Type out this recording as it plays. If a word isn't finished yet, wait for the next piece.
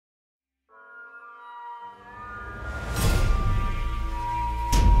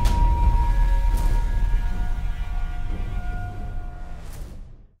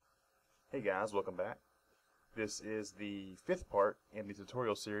guys, welcome back. This is the fifth part in the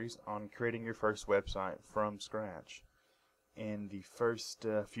tutorial series on creating your first website from scratch. In the first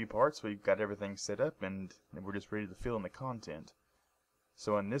few parts we've got everything set up and we're just ready to fill in the content.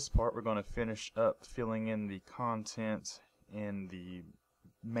 So in this part we're going to finish up filling in the content in the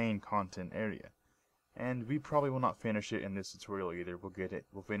main content area. And we probably will not finish it in this tutorial either.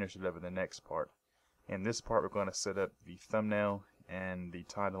 We'll finish it up in the next part. In this part we're going to set up the thumbnail and the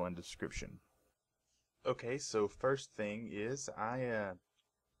title and description. Okay, so first thing is I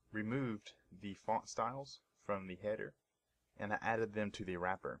removed the font styles from the header and I added them to the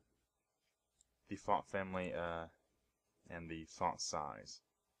wrapper, the font family and the font size.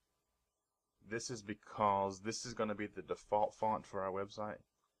 This is because this is going to be the default font for our website,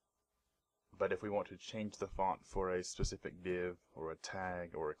 but if we want to change the font for a specific div or a tag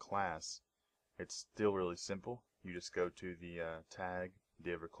or a class, it's still really simple. You just go to the tag,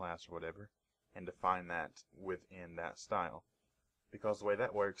 div or class or whatever and define that within that style. Because the way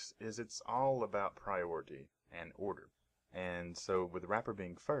that works is it's all about priority and order. And so with the wrapper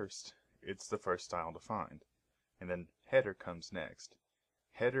being first, it's the first style defined. And then header comes next.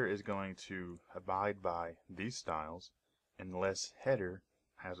 Header is going to abide by these styles unless header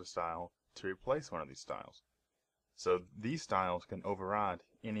has a style to replace one of these styles. So these styles can override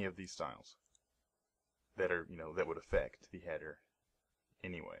any of these styles that are, that would affect the header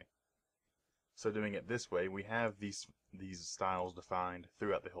anyway. So doing it this way, we have these styles defined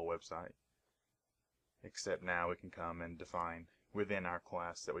throughout the whole website, except now we can come and define within our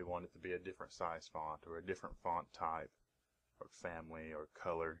class that we want it to be a different size font or a different font type or family or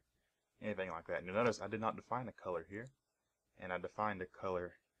color, anything like that. And you'll notice I did not define a color here, and I defined a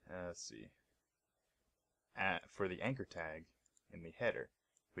color, for the anchor tag in the header.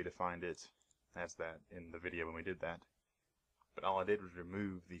 We defined it as that in the video when we did that. But all I did was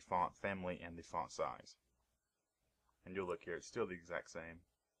remove the font family and the font size. And you'll look here, it's still the exact same.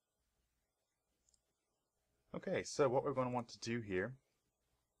 Okay, so what we're going to want to do here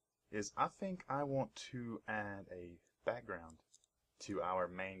is I think I want to add a background to our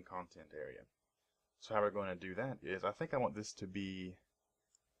main content area. So how we're going to do that is I think I want this to be,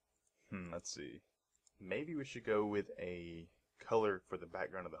 let's see, maybe we should go with a color for the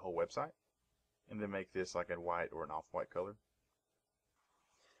background of the whole website and then make this like a white or an off-white color.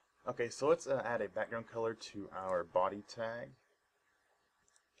 Okay, so let's add a background color to our body tag.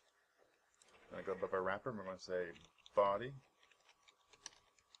 I'm going to go above our wrapper and we're going to say body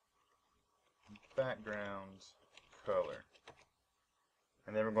background color.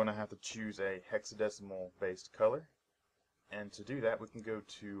 And then we're going to have to choose a hexadecimal based color. And to do that we can go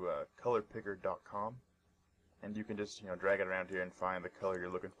to colorpicker.com and you can just drag it around here and find the color you're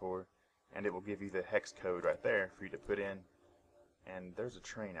looking for, and it will give you the hex code right there for you to put in. And there's a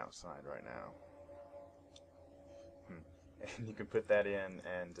train outside right now. And you can put that in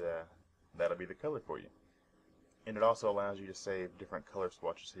and that'll be the color for you. And it also allows you to save different color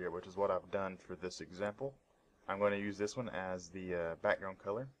swatches here, which is what I've done for this example. I'm going to use this one as the background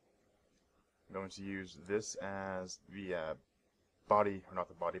color. I'm going to use this as the body, or not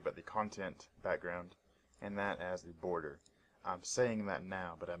the body, but the content background, and that as the border. I'm saying that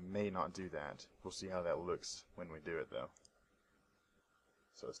now, but I may not do that. We'll see how that looks when we do it though.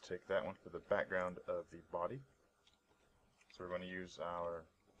 So let's take that one for the background of the body. So we're going to use our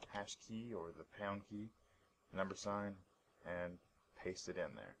hash key or the pound key, number sign, and paste it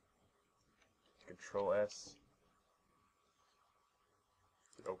in there. Control S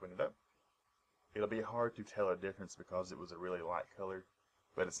to open it up. It'll be hard to tell a difference because it was a really light color,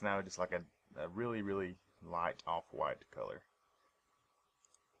 but it's now just like a really, really light off-white color.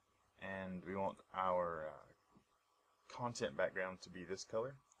 And we want our content background to be this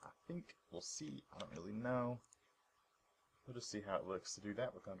color. I think we'll see. I don't really know. We'll just see how it looks. To do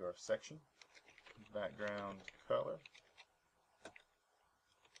that, we'll come to our section, background color.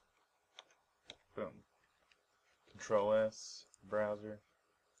 Boom. Control S, browser,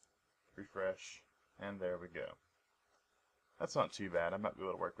 refresh, and there we go. That's not too bad. I might be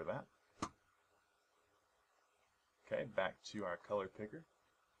able to work with that. Okay, back to our color picker.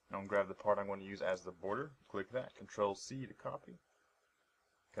 I'm going to grab the part I'm going to use as the border. Click that. Control C to copy.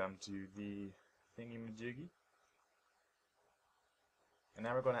 Come to the thingy-majiggy. And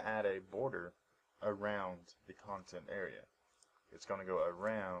now we're going to add a border around the content area. It's going to go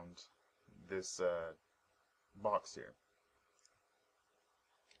around this box here.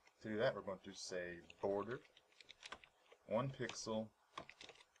 To do that, we're going to say border 1 pixel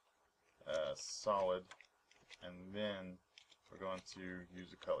solid, and then we're going to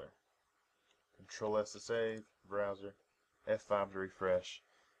use a color. Control S to save, browser, F5 to refresh,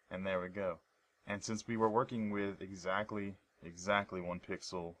 And there we go. And since we were working with exactly 1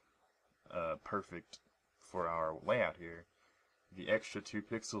 pixel perfect for our layout here, the extra 2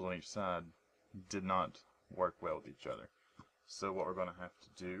 pixels on each side did not work well with each other. So what we're going to have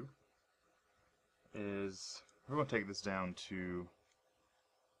to do is we're going to take this down to,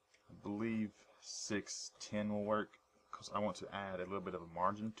 I believe 610 will work, because I want to add a little bit of a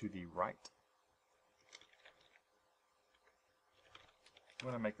margin to the right. I'm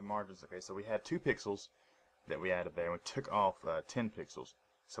going to make the margins, okay, so we had 2 pixels that we added there, and we took off 10 pixels.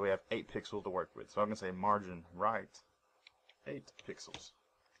 So we have 8 pixels to work with. So I'm going to say margin right, 8 pixels.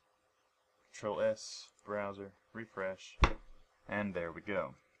 Control S, browser, refresh, and there we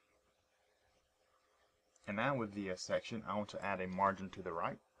go. And now with the section, I want to add a margin to the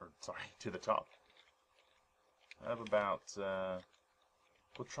right, or sorry, to the top. Of about,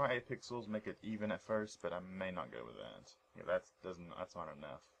 we'll try 8 pixels, make it even at first, but I may not go with that. Yeah, that's not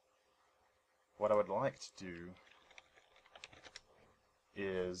enough. What I would like to do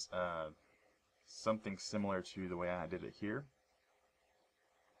is something similar to the way I did it here.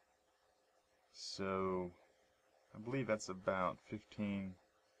 So I believe that's about 15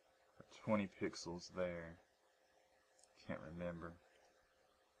 or 20 pixels there. Can't remember.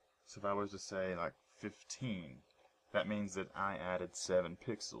 So if I was to say like 15, that means that I added 7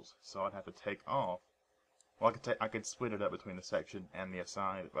 pixels. So I'd have to take off. Well, I could split it up between the section and the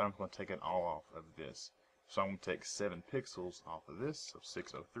aside, but I'm going to take it all off of this. So I'm going to take 7 pixels off of this, so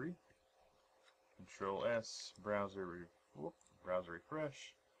 603. Control S, browser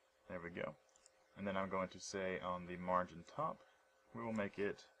refresh. There we go. And then I'm going to say on the margin top, we will make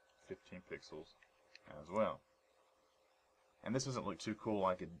it 15 pixels as well. And this doesn't look too cool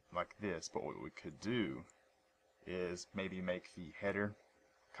like this, but what we could do is maybe make the header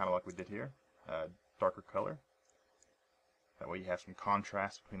kind of like we did here, darker color. That way you have some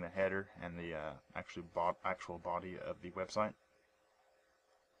contrast between the header and the actual body of the website.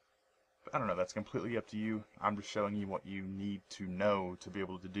 But I don't know, that's completely up to you. I'm just showing you what you need to know to be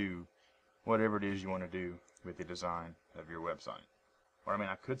able to do whatever it is you want to do with the design of your website. Or I mean,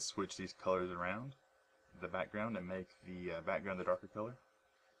 I could switch these colors around, the background, and make the background the darker color.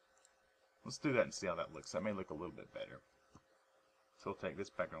 Let's do that and see how that looks. That may look a little bit better. So we'll take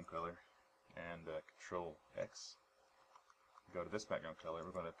this background color and Control X. Go to this background color.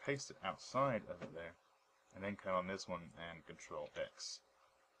 We're going to paste it outside of it there, and then come on this one and Control X.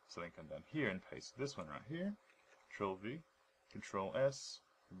 So then come down here and paste this one right here. Control V, Control S,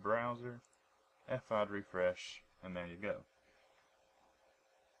 browser, F5 refresh, and there you go.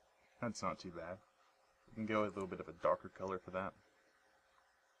 That's not too bad. You can go with a little bit of a darker color for that.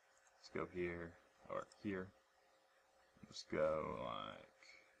 Let's go here, or here. Let's go like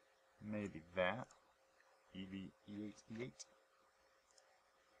maybe that. E8, E8.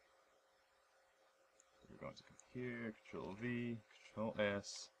 We're going to come here, Control V, Control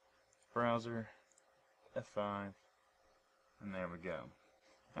S, browser, F5, and there we go.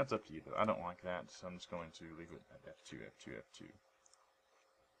 That's up to you though. I don't like that, so I'm just going to leave it at F2, F2, F2.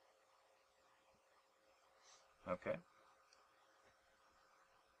 Okay.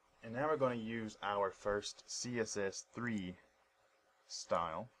 And now we're going to use our first CSS3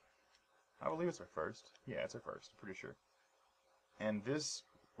 style. I believe it's our first. Yeah, it's our first, I'm pretty sure. And this,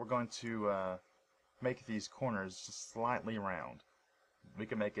 we're going to make these corners just slightly round. We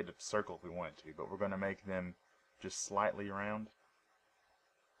can make it a circle if we wanted to, but we're going to make them just slightly round.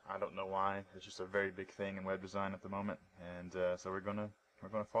 I don't know why. It's just a very big thing in web design at the moment, and so we're gonna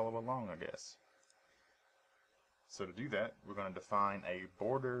follow along, I guess. So to do that, we're going to define a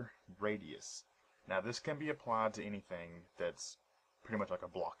border radius. Now this can be applied to anything that's pretty much like a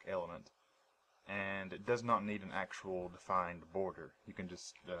block element, and it does not need an actual defined border. You can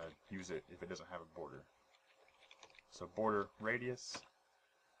just use it if it doesn't have a border. So border radius,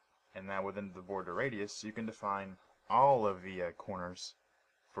 and now within the border radius you can define all of the corners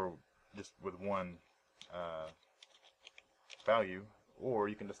for just with one value, or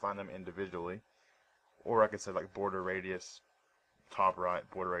you can define them individually. Or I could say like border radius top right,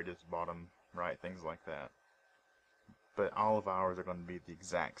 border radius bottom right, things like that. But all of ours are going to be the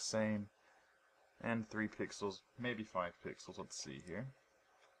exact same. And 3 pixels, maybe 5 pixels. Let's see here.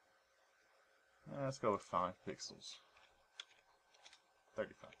 Let's go with 5 pixels.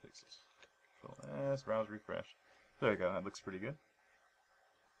 35 pixels. Control S, browse, refresh. There we go, that looks pretty good.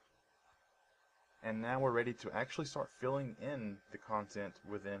 And now we're ready to actually start filling in the content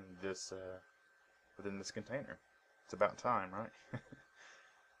within this container. It's about time, right?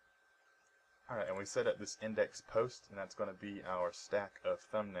 Alright, and we set up this index post, and that's going to be our stack of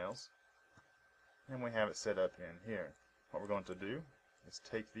thumbnails. And we have it set up in here. What we're going to do is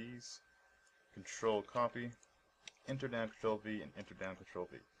take these, Control copy, enter down Control V, and enter down Control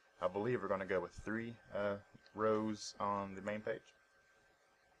V. I believe we're going to go with 3 rows on the main page.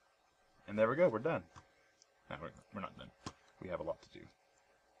 And there we go, we're done. No, we're not done. We have a lot to do.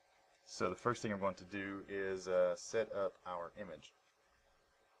 So the first thing I'm going to do is set up our image.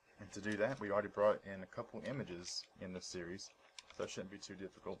 And to do that, we already brought in a couple images in this series, so it shouldn't be too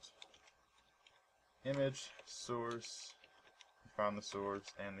difficult. Image, source, find the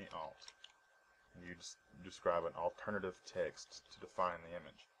source, and the alt. And you just describe an alternative text to define the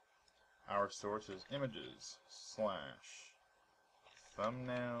image. Our source is images /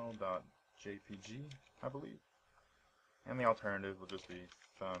 thumbnail.jpg, I believe. And the alternative will just be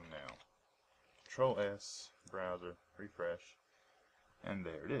thumbnail. Control S, browser, refresh, and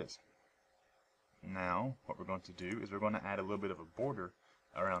there it is. Now, what we're going to do is we're going to add a little bit of a border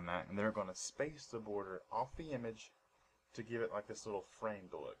around that, and then we're going to space the border off the image to give it like this little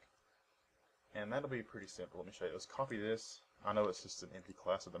framed look. And that'll be pretty simple. Let me show you. Let's copy this. I know it's just an empty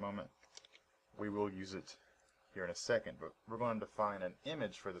class at the moment. We will use it here in a second, but we're going to define an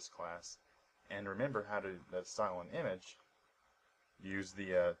image for this class. And remember how to style an image. Use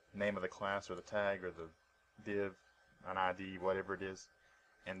the name of the class or the tag or the div, an ID, whatever it is,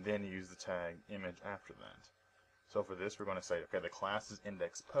 and then use the tag image after that. So for this, we're going to say, okay, the class is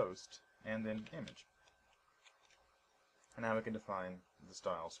index post, and then image. And now we can define the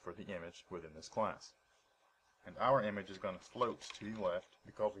styles for the image within this class. And our image is going to float to the left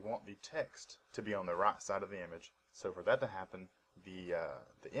because we want the text to be on the right side of the image. So for that to happen, the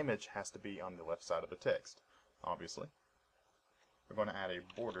image has to be on the left side of the text, obviously. We're going to add a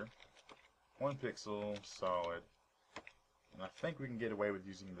border, 1 pixel, solid, and I think we can get away with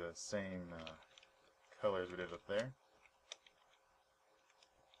using the same colors we did up there.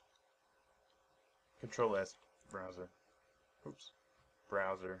 Control S, browser, oops,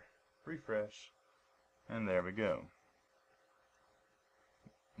 browser, refresh, and there we go.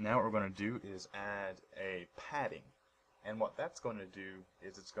 Now what we're going to do is add a padding, and what that's going to do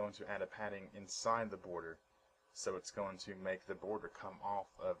is it's going to add a padding inside the border, so it's going to make the border come off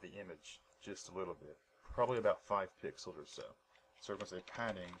of the image just a little bit, probably about 5 pixels or so. So we're going to say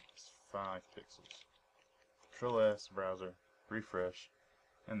padding is 5 pixels. Control S, browser, refresh,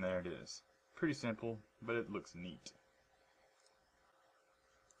 and there it is. Pretty simple, but it looks neat.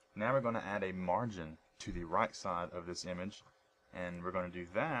 Now we're going to add a margin to the right side of this image, and we're going to do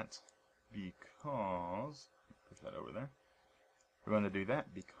that because, push that over there, we're going to do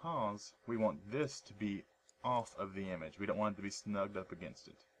that because we want this to be off of the image. We don't want it to be snugged up against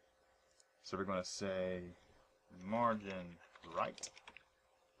it. So we're going to say margin right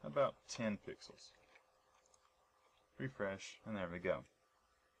about 10 pixels. Refresh, and there we go.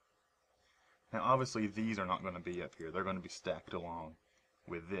 Now obviously these are not going to be up here. They're going to be stacked along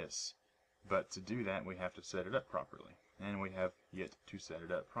with this. But to do that we have to set it up properly. And we have yet to set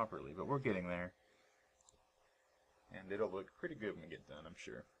it up properly. But we're getting there. And it'll look pretty good when we get done, I'm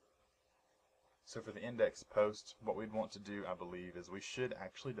sure. So for the index post, what we'd want to do, I believe, is we should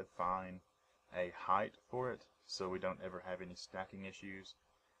actually define a height for it so we don't ever have any stacking issues,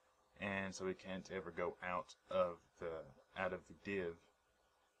 and so we can't ever go out of the div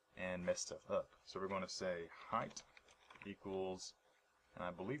and mess stuff up. So we're going to say height equals, and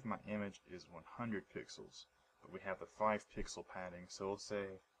I believe my image is 100 pixels, but we have the 5 pixel padding, so we'll say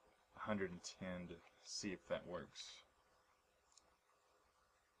 110 to see if that works.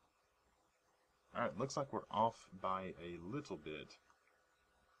 Alright, looks like we're off by a little bit.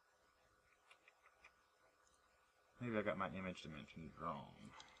 Maybe I got my image dimensions wrong.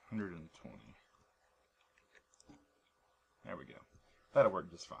 120. There we go. That'll work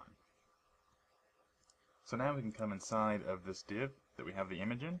just fine. So now we can come inside of this div that we have the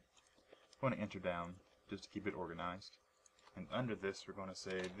image in. I'm going to enter down just to keep it organized. And under this we're going to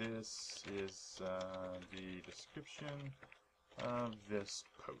say this is the description of this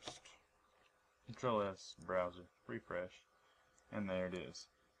post. Control S, browser, refresh, and there it is.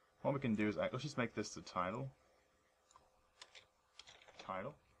 What we can do is, let's just make this the title.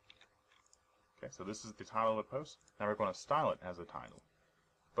 Title. Okay, so this is the title of the post. Now we're going to style it as a title.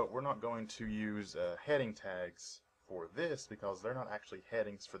 But we're not going to use heading tags for this because they're not actually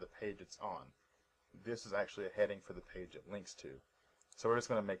headings for the page it's on. This is actually a heading for the page it links to. So we're just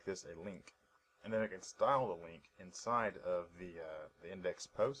going to make this a link. And then we can style the link inside of the index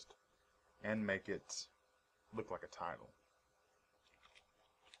post and make it look like a title.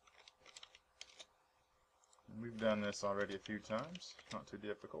 We've done this already a few times, not too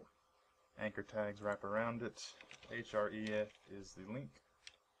difficult. Anchor tags wrap around it. href is the link,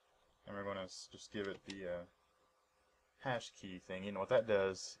 and we're going to just give it the hash key thing, what that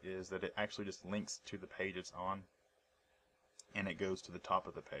does is that it actually just links to the page it's on, and it goes to the top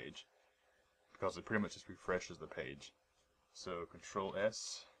of the page, because it pretty much just refreshes the page. So Control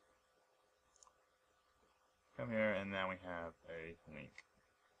S, come here, and now we have a link.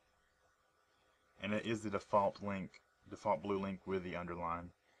 And it is the default link, default blue link with the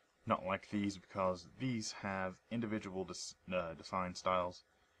underline. Not like these, because these have individual defined styles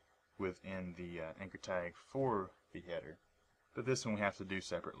within the anchor tag for the header, but this one we have to do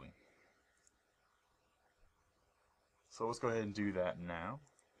separately. So let's go ahead and do that now.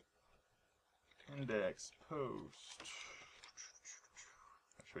 Index post.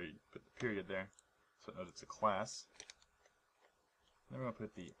 Make sure you put the period there so it knows it's a class. Then we're going to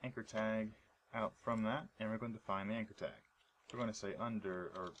put the anchor tag out from that, and we're going to define the anchor tag. We're going to say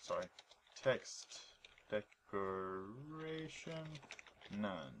text decoration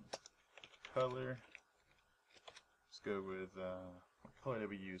none. Color. Let's go with what color did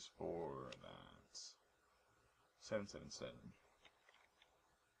we use for that? 777.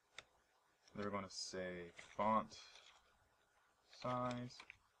 Then we're going to say font size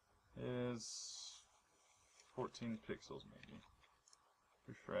is 14 pixels maybe.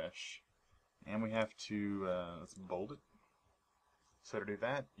 Refresh. And we have to let's bold it. So to do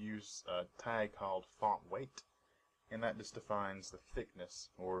that, use a tag called font weight, and that just defines the thickness,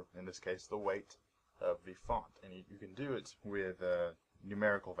 or in this case the weight of the font. And you can do it with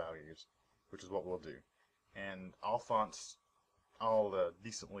numerical values, which is what we'll do. And all fonts, all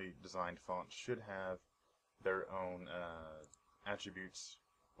decently designed fonts should have their own attributes,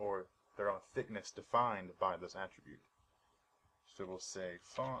 or their own thickness defined by this attribute. So we'll say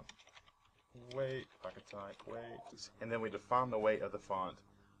font weight, I can type weight, and then we define the weight of the font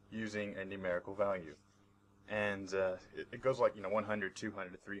using a numerical value. And it goes like 100,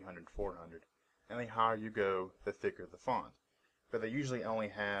 200, 300, 400, and the higher you go, the thicker the font. But they usually only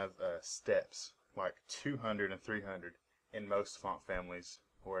have steps, like 200 and 300 in most font families,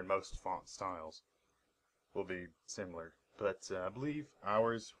 or in most font styles will be similar. But I believe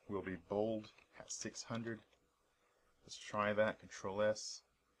ours will be bold at 600. Let's try that. Control S.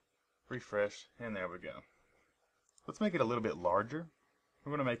 Refresh, and there we go. Let's make it a little bit larger.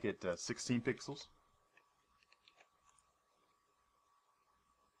 We're going to make it 16 pixels.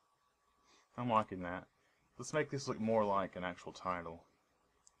 I'm liking that. Let's make this look more like an actual title.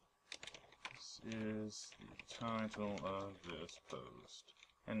 This is the title of this post.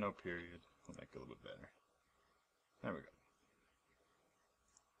 And no period. We'll make it a little bit better. There we go.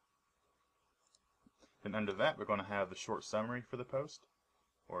 Then under that, we're going to have the short summary for the post,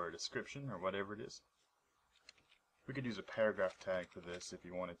 or a description, or whatever it is. We could use a paragraph tag for this if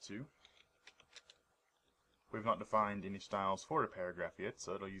you wanted to. We've not defined any styles for a paragraph yet,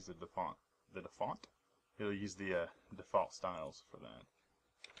 so it'll use the default. It'll use the default styles for that.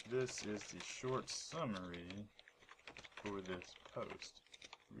 This is the short summary for this post.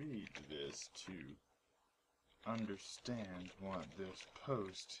 Read this to understand what this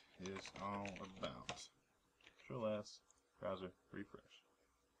post is all about. Control S, browser, refresh.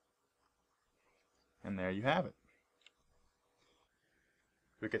 And there you have it.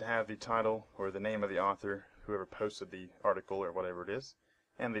 We could have the title or the name of the author, whoever posted the article or whatever it is,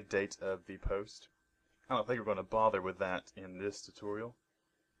 and the date of the post. I don't think we're going to bother with that in this tutorial,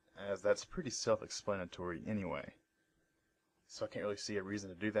 as that's pretty self-explanatory anyway. So I can't really see a reason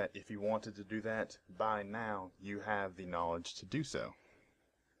to do that. If you wanted to do that, by now you have the knowledge to do so.